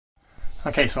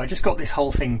Okay, so I just got this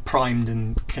whole thing primed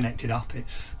and connected up.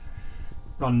 It's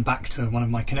run back to one of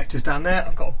my connectors down there.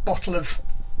 I've got a bottle of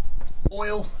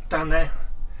oil down there.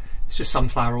 It's just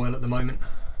sunflower oil at the moment.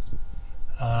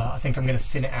 I think I'm going to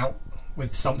thin it out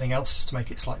with something else just to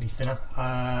make it slightly thinner.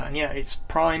 And yeah, it's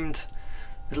primed.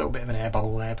 There's a little bit of an air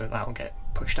bubble there, but that'll get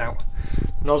pushed out.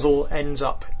 Nozzle ends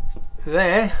up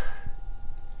there,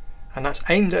 and that's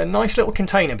aimed at a nice little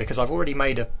container because I've already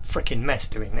made a freaking mess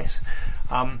doing this.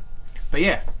 But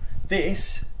yeah,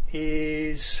 this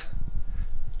is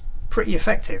pretty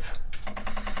effective.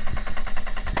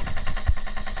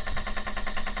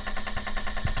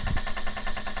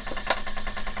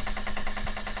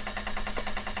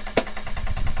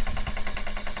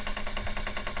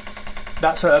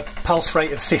 That's a pulse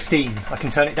rate of 15. I can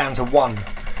turn it down to 1.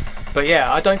 But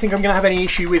yeah, I don't think I'm going to have any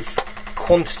issue with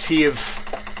quantity of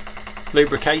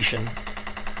lubrication.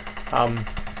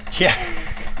 Yeah,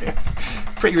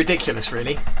 pretty ridiculous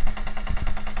really.